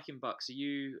 So I'm backing Bucks. Are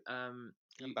you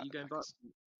you going Bucks?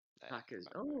 Packers.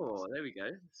 Oh, there we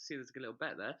go. See, there's a little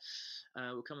bet there.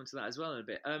 We'll come on to that as well in a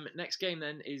bit. Next game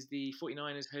then is the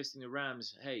 49ers hosting the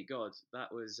Rams. Hey, God,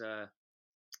 that was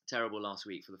terrible last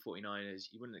week for the 49ers.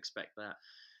 You wouldn't expect that.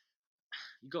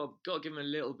 You got to give them a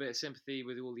little bit of sympathy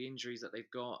with all the injuries that they've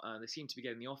got. They seem to be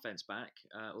getting the offense back,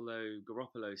 although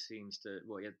Garoppolo seems to,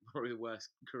 he had probably the worst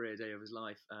career day of his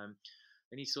life.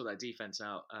 They need to sort that defense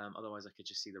out. Otherwise, I could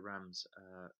just see the Rams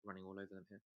running all over them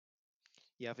here.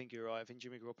 Yeah, I think you're right. I think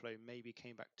Jimmy Garoppolo maybe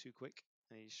came back too quick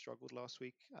and he struggled last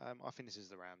week. I think this is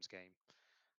the Rams game.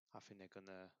 I think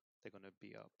they're gonna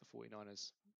beat up the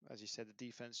 49ers. As you said, the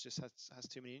defense just has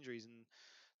too many injuries, and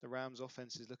the Rams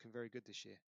offense is looking very good this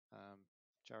year.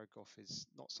 Jared Goff is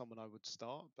not someone I would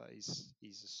start, but he's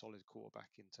a solid quarterback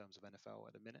in terms of NFL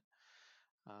at the minute.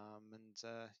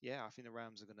 Yeah, I think the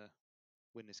Rams are gonna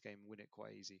win this game and win it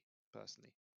quite easy,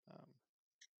 personally.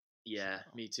 Yeah,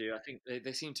 me too. I think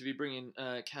they seem to be bringing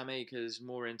Cam Akers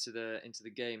more into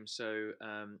the game, so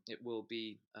it'll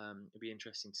be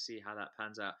interesting to see how that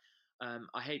pans out.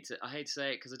 I hate to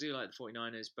say it because I do like the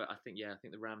 49ers, but I think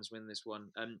the Rams win this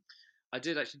one. I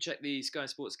did actually check the Sky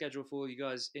Sports schedule for you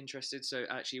guys interested. So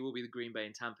actually, it will be the Green Bay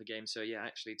and Tampa game. So yeah,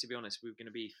 actually, to be honest, we're going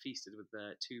to be feasted with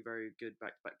two very good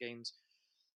back-to-back games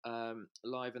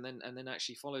live, and then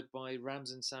actually followed by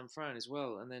Rams and San Fran as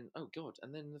well, and then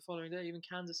and then the following day even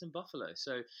Kansas and Buffalo.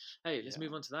 So hey, let's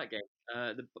move on to that game.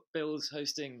 The Bills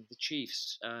hosting the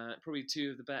Chiefs, probably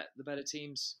two of the better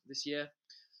teams this year.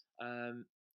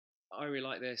 I really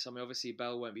like this. I mean, obviously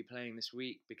Bell won't be playing this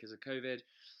week because of COVID.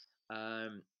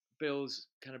 Bills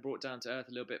kind of brought down to earth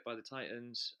a little bit by the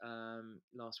Titans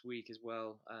last week as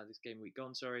well. This game week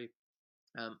gone, sorry.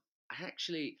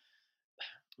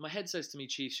 My head says to me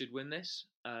Chiefs should win this,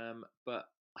 but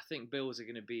I think Bills are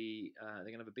going to be they're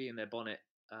going to have a bee in their bonnet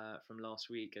from last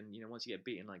week, and once you get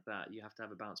beaten like that, you have to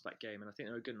have a bounce back game, and I think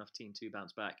they're a good enough team to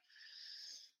bounce back.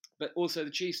 But also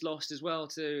the Chiefs lost as well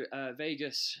to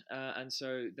Vegas, and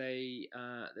so they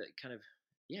kind of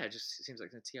it just seems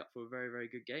like they're going to tee up for a very, very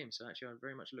good game. So actually, I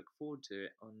very much look forward to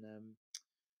it on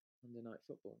Monday Night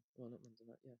Football. Well, not Monday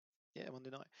night, yeah, Monday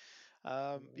night.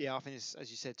 I think it's, as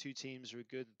you said, two teams are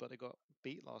good, but they got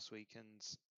beat last week, and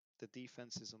the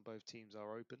defenses on both teams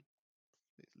are open.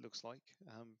 It looks like.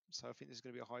 So I think this is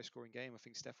going to be a high-scoring game. I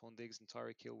think Stephon Diggs and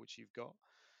Tyreek Hill, which you've got,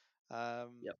 are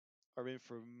in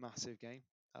for a massive game.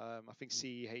 I think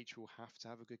CEH will have to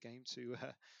have a good game to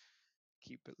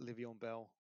keep Le'Veon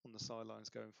Bell on the sidelines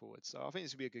going forward. So I think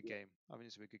this will be a good game. I think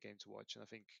this will be a good game to watch, and I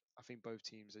think both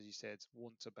teams, as you said,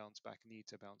 want to bounce back, need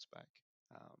to bounce back.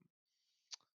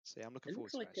 I'm looking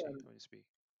forward to it. Actually, I mean, this will be.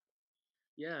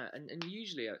 Yeah, and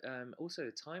usually also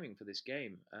the timing for this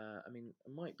game. I mean,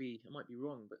 I might be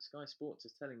wrong, but Sky Sports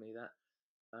is telling me that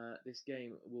this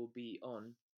game will be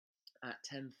on at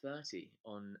 10:30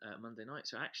 on Monday night.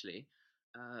 So actually,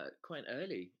 quite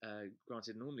early.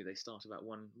 Granted, normally they start about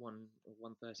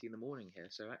 1:30 in the morning here.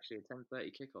 So actually, a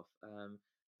 10:30 kickoff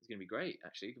is going to be great.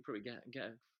 Actually, you could probably get a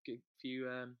good few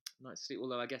nights of sleep.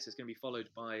 Although I guess it's going to be followed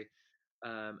by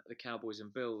the Cowboys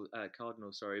and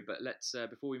Cardinals. Sorry, but let's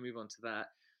before we move on to that,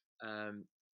 who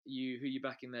you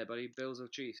backing there, buddy? Bills or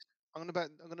Chiefs? I'm gonna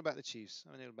back the Chiefs.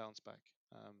 I think they'll bounce back,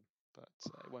 but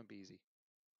it won't be easy.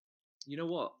 You know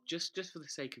what? Just for the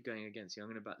sake of going against you, I'm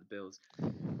going to back the Bills.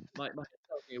 My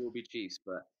it will be Chiefs,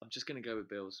 but I'm just going to go with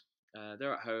Bills.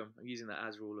 They're at home. I'm using that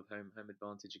as rule of home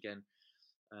advantage again.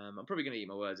 I'm probably going to eat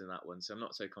my words in that one, so I'm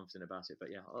not so confident about it. But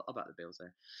yeah, I'll back the Bills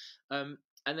there.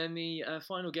 And then the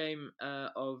final game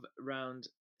of round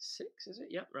 6, is it?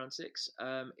 Yep, round 6.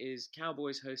 Is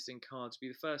Cowboys hosting Cards. Be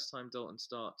the first time Dalton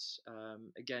starts.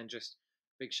 Again, just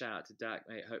big shout out to Dak,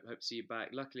 mate. Hope to see you back.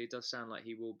 Luckily, it does sound like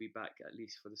he will be back at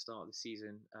least for the start of the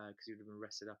season because he would have been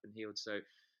rested up and healed. So,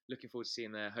 looking forward to seeing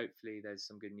him there. Hopefully, there's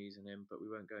some good news on him, but we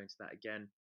won't go into that again.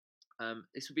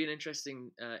 This would be an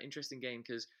interesting game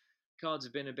because Cards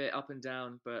have been a bit up and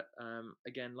down, but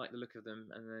again, like the look of them.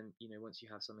 And then once you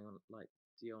have something like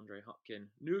DeAndre Hopkins,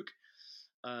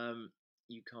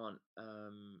 you can't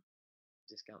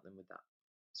discount them with that.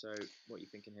 So, what are you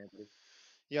thinking here, buddy?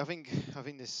 Yeah, I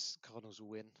think this Cardinals will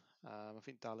win. I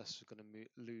think Dallas is going to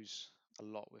lose a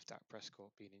lot with Dak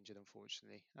Prescott being injured,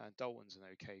 unfortunately. Dalton's an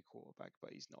okay quarterback,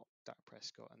 but he's not Dak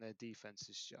Prescott, and their defense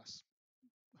is just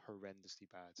horrendously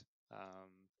bad.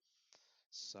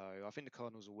 So I think the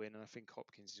Cardinals will win, and I think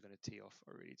Hopkins is going to tee off.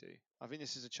 I really do. I think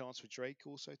this is a chance for Drake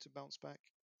also to bounce back.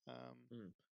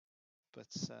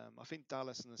 But I think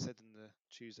Dallas, and I said in the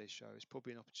Tuesday show, is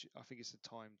probably an opportunity. I think it's a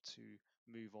time to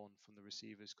move on from the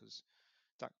receivers because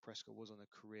Dak Prescott was on a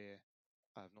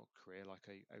like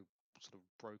a sort of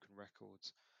broken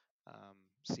records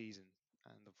season,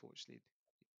 and unfortunately,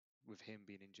 with him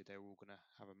being injured, they're all going to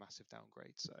have a massive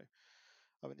downgrade. So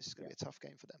I think this is going to be a tough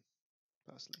game for them,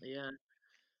 personally. Yeah,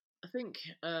 I think,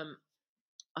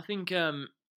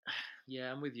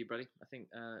 yeah, I'm with you, buddy. I think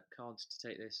Cards to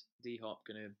take this. D-Hop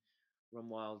going to run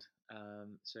wild.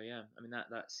 So yeah, I mean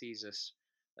that sees us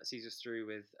through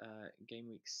with game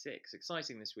week 6.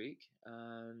 Exciting this week.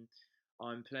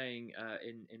 I'm playing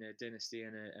in a dynasty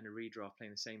and a redraft,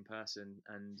 playing the same person,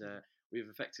 and we've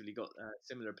effectively got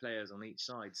similar players on each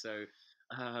side. So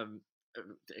I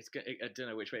don't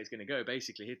know which way it's going to go.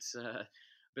 Basically, it's a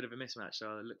bit of a mismatch. So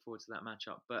I look forward to that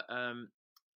matchup. But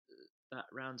that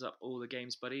rounds up all the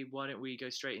games, buddy. Why don't we go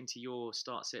straight into your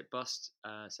start, sit, bust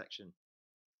section?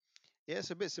 Yeah,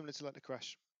 it's a bit similar to like the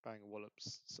Crash Bang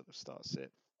Wallops sort of start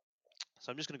sit.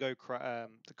 So I'm just going to go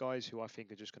the guys who I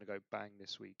think are just going to go bang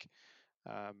this week.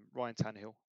 Ryan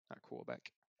Tannehill at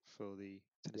quarterback for the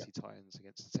Tennessee Titans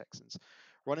against the Texans.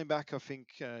 Running back, I think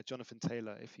Jonathan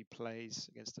Taylor, if he plays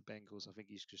against the Bengals, I think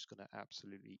he's just going to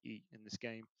absolutely eat in this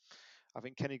game. I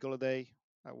think Kenny Golladay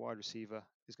at wide receiver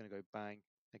is going to go bang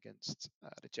against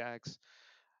the Jags.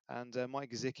 And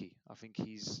Mike Gesicki, I think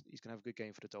he's going to have a good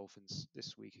game for the Dolphins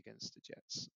this week against the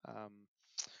Jets.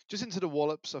 Just into the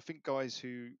wallops, I think guys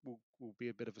who will be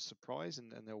a bit of a surprise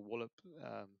and they'll wallop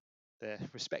their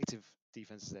respective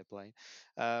defenses they're playing.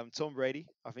 Tom Brady,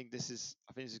 I think this is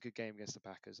a good game against the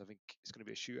Packers. I think it's going to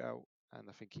be a shootout, and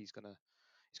I think he's going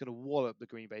to wallop the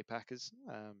Green Bay Packers.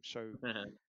 Show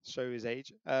his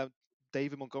age.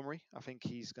 David Montgomery, I think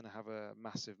he's going to have a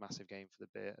massive game for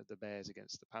the Bears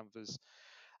against the Panthers.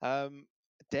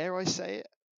 Dare I say it?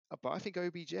 But I think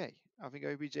OBJ.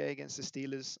 Against the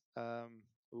Steelers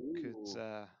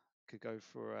could go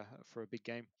for a big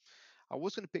game. I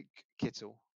was going to pick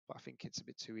Kittle, but I think it's a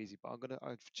bit too easy. But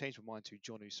I've changed my mind to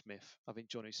Jonnu Smith. I think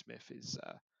Jonnu Smith is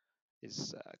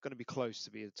going to be close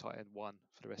to be a tight end 1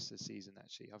 for the rest of the season.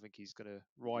 Actually, I think he's going to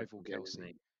rival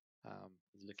Kelsey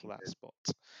for that spot.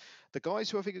 The guys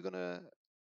who I think are going to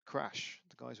crash.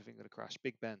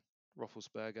 Big Ben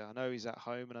Roethlisberger. I know he's at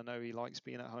home, and I know he likes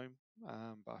being at home,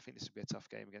 but I think this will be a tough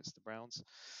game against the Browns.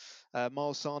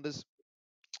 Miles Sanders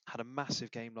had a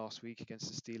massive game last week against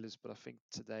the Steelers, but I think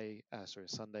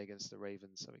Sunday against the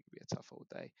Ravens, I think it'll be a tough old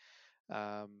day.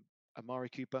 Amari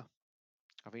Cooper,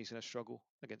 I think he's going to struggle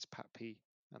against Pat P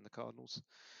and the Cardinals.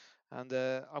 And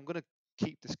I'm going to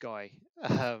keep this guy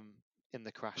in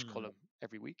the crash column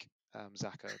every week,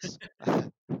 Zach Ertz.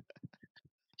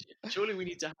 Surely we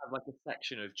need to have like a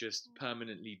section of just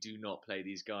permanently do not play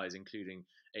these guys, including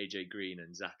AJ Green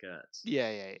and Zach Ertz.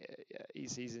 Yeah.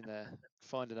 He's in there.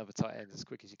 Find another tight end as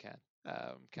quick as you can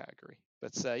category.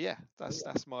 But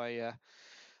that's my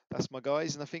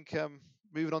guys, and I think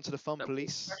moving on to the fun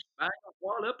police.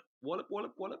 Wallop. Fun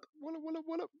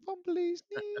police.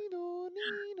 Nino.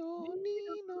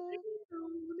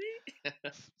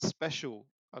 Special.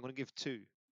 I'm going to give 2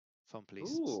 fun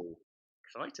police. Ooh,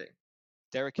 exciting.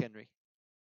 Derrick Henry.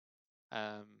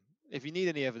 If you need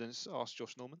any evidence, ask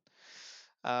Josh Norman.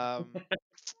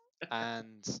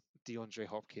 And DeAndre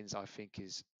Hopkins, I think,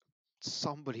 is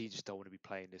somebody you just don't want to be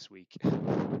playing this week.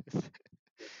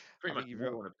 Pretty much you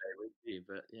don't want to play with you,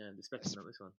 but yeah, especially not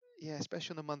this one. Yeah,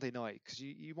 especially on a Monday night, because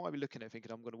you might be looking at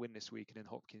thinking I'm going to win this week, and then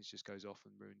Hopkins just goes off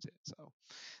and ruins it. So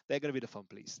they're going to be the fun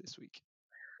police this week.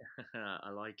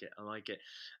 I like it.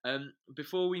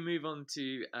 Before we move on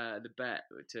to the bet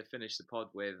to finish the pod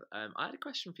with, I had a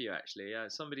question for you actually.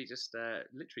 Somebody just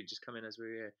literally just come in as we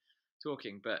were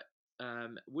talking, but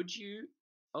would you,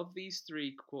 of these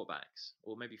 3 quarterbacks,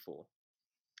 or maybe 4,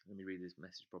 Let me read this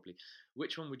message properly.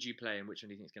 Which one would you play, and which one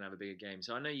do you think is going to have a bigger game?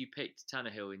 So I know you picked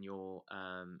Tannehill in your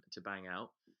to bang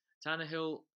out.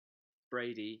 Tannehill,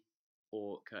 Brady,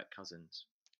 or Kirk Cousins?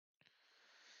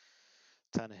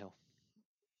 Tannehill.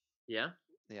 Yeah.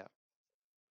 Yeah.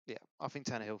 I think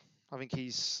Tannehill. I think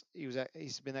he's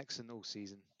been excellent all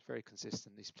season. Very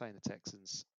consistent. He's playing the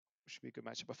Texans. Should be a good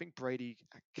matchup. I think Brady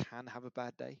can have a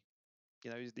bad day.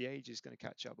 The age is going to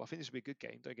catch up. I think this will be a good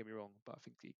game. Don't get me wrong, but I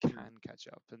think he can catch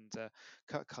up. And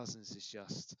Kirk Cousins is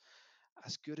just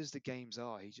as good as the games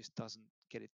are. He just doesn't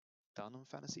get it done on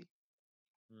fantasy.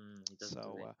 He doesn't.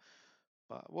 So,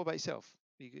 but what about yourself?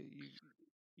 You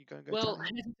go and go. Well,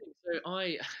 so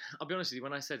I'll be honest with you.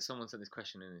 When I said someone sent this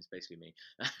question in, it's basically me.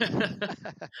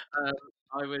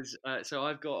 I was so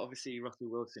I've got obviously Russell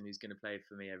Wilson, who's going to play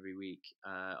for me every week.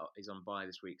 He's on bye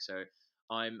this week, so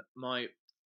I'm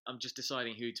just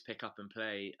deciding who to pick up and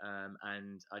play.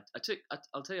 And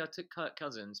I'll tell you, I took Kirk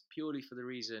Cousins purely for the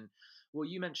reason. Well,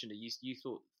 you mentioned it. You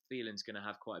thought Thielen's going to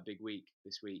have quite a big week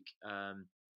this week.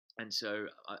 And so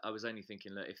I was only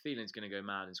thinking that if Thielen's going to go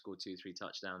mad and score 2-3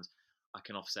 touchdowns, I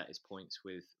can offset his points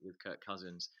with Kirk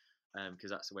Cousins,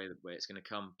 because that's the way it's going to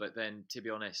come. But then, to be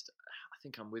honest, I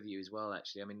think I'm with you as well.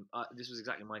 Actually, I mean, this was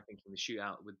exactly my thinking: the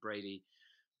shootout with Brady,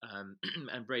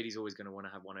 and Brady's always going to want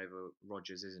to have one over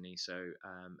Rodgers, isn't he? So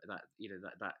that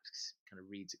kind of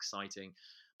reads exciting.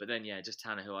 But then, yeah, just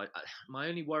Tannehill. My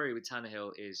only worry with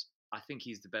Tannehill is I think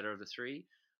he's the better of the three.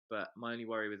 But my only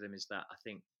worry with him is that I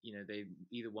think they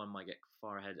either one might get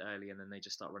far ahead early and then they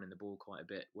just start running the ball quite a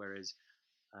bit, whereas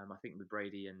I think with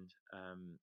Brady and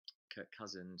Kirk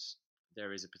Cousins,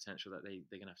 there is a potential that they're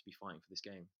going to have to be fighting for this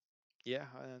game. Yeah,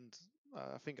 and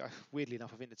I think, weirdly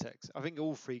enough, I think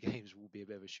all three games will be a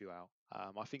bit of a shootout.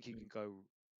 I think you can go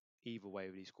either way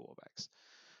with these quarterbacks.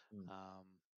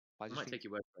 I might take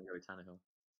your word for it with Tannehill.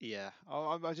 Yeah,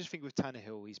 I just think with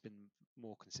Tannehill, he's been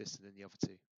more consistent than the other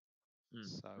two.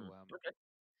 So, okay.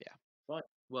 Yeah. Fine.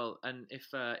 Well, and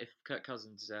if Kirk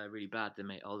Cousins is really bad, then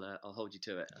mate, I'll hold you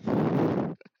to it.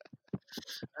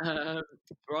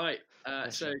 Right.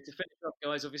 So to finish up,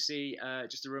 guys, obviously,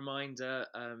 just a reminder.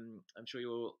 I'm sure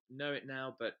you all know it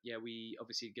now, but yeah, we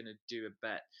obviously going to do a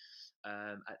bet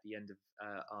at the end of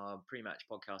our pre-match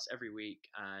podcast every week,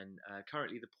 and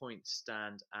currently the points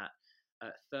stand at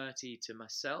 30 to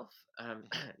myself.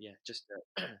 Yeah, just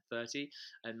 30,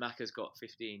 and Macca's got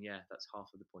 15. Yeah, that's half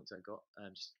of the points I got.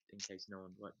 Just in case no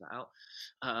one worked that out.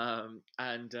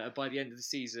 And by the end of the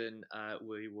season,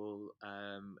 we will.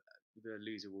 The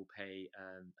loser will pay,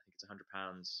 I think it's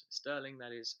 £100 sterling,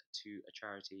 that is, to a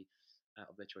charity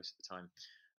of their choice at the time.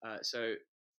 So,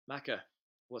 Macca,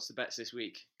 what's the bets this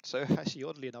week? So, actually,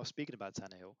 oddly enough, speaking about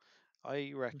Tannehill,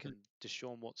 I reckon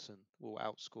Deshaun Watson will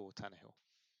outscore Tannehill.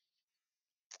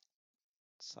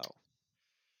 So,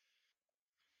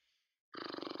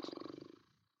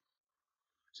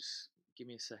 just give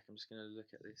me a sec. I'm just going to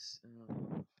look at this.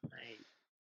 Oh, mate.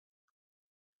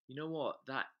 You know what?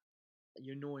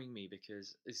 You're annoying me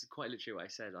because this is quite literally what I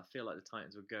said. I feel like the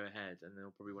Titans will go ahead and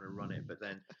they'll probably want to run it, but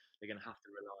then they're going to have to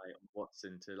rely on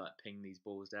Watson to like ping these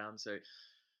balls down. So,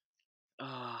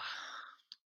 I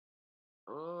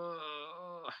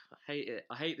hate it.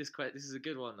 I hate this. This is a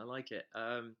good one. I like it.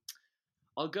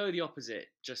 I'll go the opposite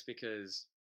just because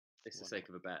it's the sake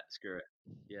of a bet. Screw it.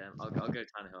 Yeah, I'll go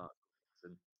Tannehill,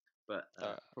 but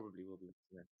probably will be.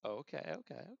 Oh, okay.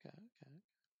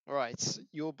 All right,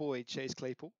 your boy Chase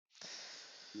Claypool.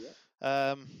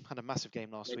 Yeah. Had a massive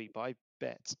game last week, but I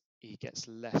bet he gets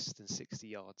less than 60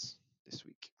 yards this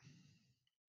week.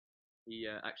 He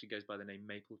actually goes by the name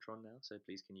Mapletron now, so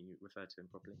please can you refer to him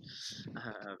properly?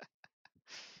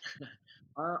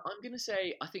 I'm going to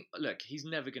say, I think, look, he's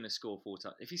never going to score 4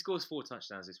 touchdowns. If he scores 4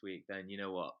 touchdowns this week, then you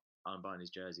know what? I'm buying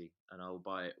his jersey, and I'll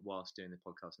buy it whilst doing the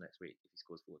podcast next week if he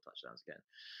scores 4 touchdowns again.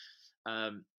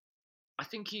 I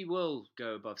think he will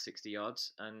go above 60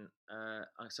 yards, and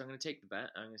so I'm going to take the bet.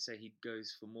 I'm going to say he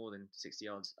goes for more than 60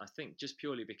 yards. I think just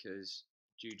purely because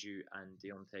Juju and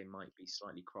Deontay might be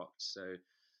slightly crocked, so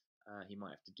he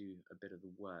might have to do a bit of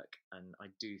the work. And I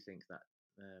do think that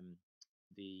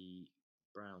the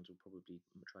Browns will probably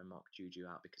try and mark Juju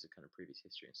out because of kind of previous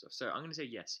history and stuff. So I'm going to say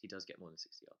yes, he does get more than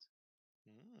 60 yards.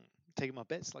 Taking my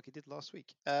bets like he did last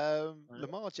week.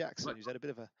 Lamar Jackson, who's had a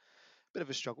bit of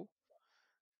a struggle.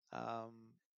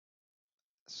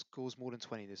 Scores more than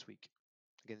 20 this week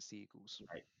against the Eagles.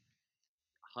 Right.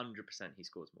 100% he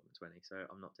scores more than 20, so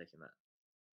I'm not taking that.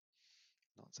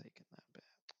 Not taking that bet.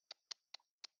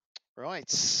 Right.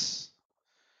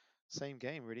 Same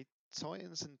game, really.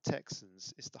 Titans and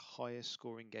Texans is the highest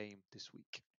scoring game this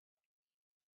week.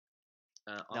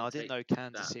 Now, I didn't know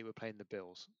Kansas City were playing the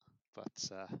Bills. but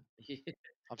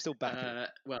I'm still backing.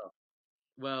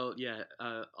 Well, yeah.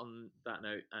 On that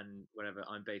note, and whatever,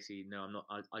 I'm basically I'm not.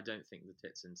 I don't think the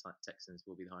Texans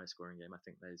will be the highest scoring game. I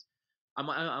think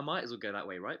I might as well go that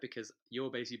way, right? Because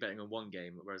you're basically betting on one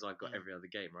game, whereas I've got every other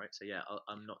game, right? So yeah,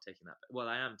 I'm not taking that bet. Well,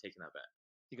 I am taking that bet.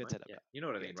 You're gonna take that bet. You know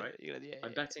what I mean, right?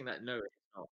 I'm betting that no, it's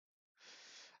not.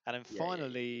 And then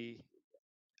finally,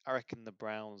 I reckon the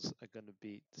Browns are going to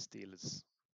beat the Steelers.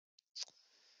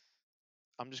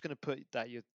 I'm just going to put that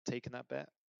you're taking that bet,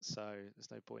 so there's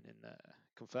no point in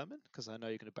confirming, because I know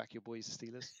you're going to back your boys, the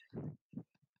Steelers.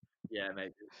 Yeah,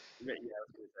 maybe. Yeah, I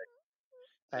was going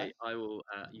to say. I will.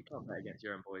 You can't bet against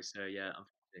your own boys, so yeah.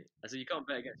 I said you can't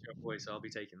bet against your own boys, so I'll be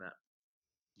taking that.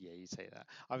 Yeah, you say that.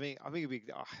 I think it'd be.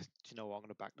 Do you know what? I'm going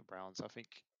to back the Browns. I think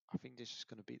they're just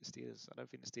going to beat the Steelers. I don't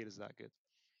think the Steelers are that good,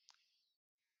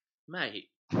 mate.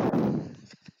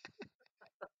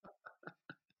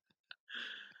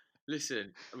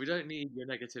 Listen, we don't need your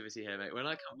negativity here, mate. When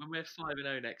we're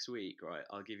 5-0 next week, right?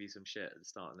 I'll give you some shit at the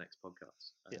start of the next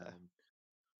podcast.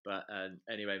 But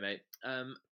anyway, mate.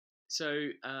 So,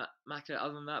 Macca,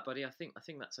 other than that, buddy, I think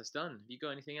that's us done. Have you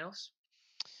got anything else?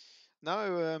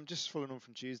 No, just following on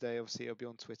from Tuesday. Obviously, I'll be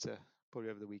on Twitter probably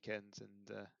over the weekend,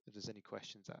 and if there's any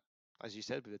questions that, as you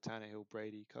said, with the Tannehill,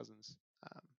 Brady, Cousins,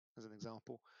 as an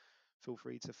example, feel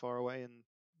free to fire away, and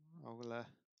I will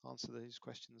answer those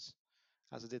questions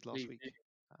as I did last week.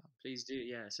 Please do,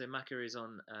 yeah. So Macca is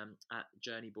on at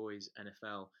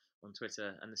JourneyBoysNFL on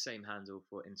Twitter, and the same handle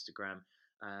for Instagram.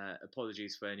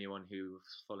 Apologies for anyone who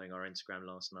was following our Instagram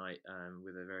last night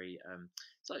with a very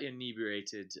slightly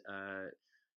inebriated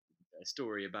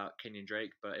story about Kenyon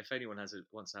Drake. But if anyone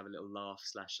wants to have a little laugh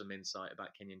 / some insight about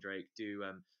Kenyon Drake, do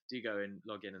go and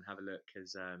log in and have a look,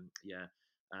 because you're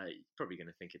probably going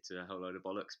to think it's a whole load of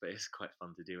bollocks, but it's quite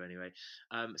fun to do anyway.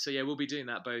 So yeah, we'll be doing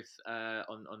that both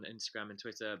on Instagram and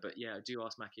Twitter. But yeah, do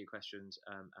ask Mackie questions.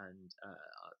 And I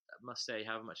must say,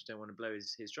 however much I don't want to blow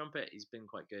his trumpet, he's been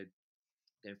quite good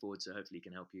going forward. So hopefully he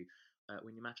can help you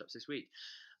win your matchups this week.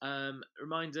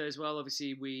 Reminder as well,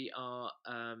 obviously we're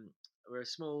a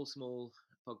small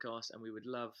podcast, and we would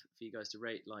love for you guys to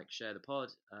rate, like, share the pod.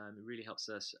 It really helps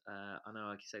us. I know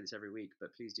I can say this every week,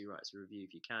 but please do write us a review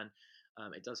if you can.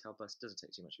 It does help us. It doesn't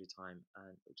take too much of your time,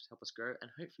 and it'll just help us grow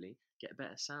and hopefully get a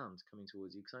better sound coming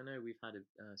towards you, because I know we've had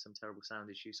some terrible sound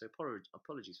issues, so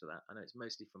apologies for that. I know it's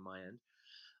mostly from my end,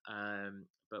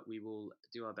 but we will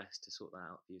do our best to sort that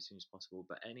out for you as soon as possible.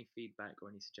 But any feedback or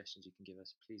any suggestions you can give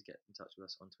us, please get in touch with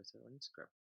us on Twitter or Instagram.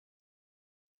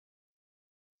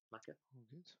 Macca? All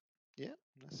good. Yeah,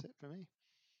 that's it for me.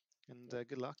 And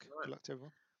good luck. Right. Good luck to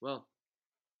everyone. Well,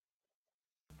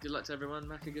 good luck to everyone.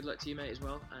 Macca, good luck to you, mate, as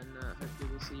well. And hopefully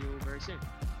we'll see you all very soon.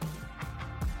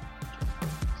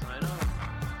 Sayonara.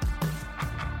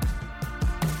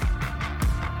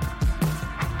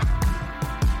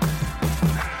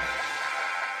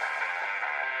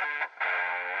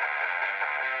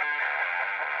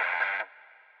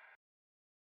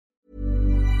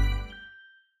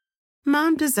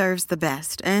 Mom deserves the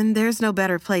best, and there's no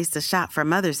better place to shop for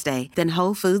Mother's Day than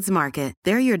Whole Foods Market.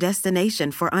 They're your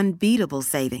destination for unbeatable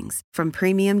savings, from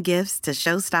premium gifts to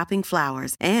show-stopping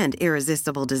flowers and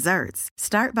irresistible desserts.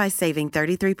 Start by saving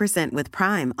 33% with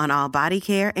Prime on all body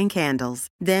care and candles.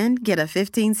 Then get a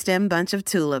 15-stem bunch of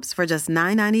tulips for just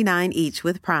 $9.99 each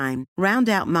with Prime. Round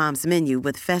out Mom's menu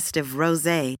with festive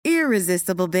rosé,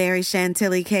 irresistible berry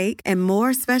chantilly cake, and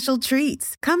more special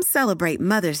treats. Come celebrate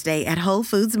Mother's Day at Whole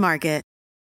Foods Market.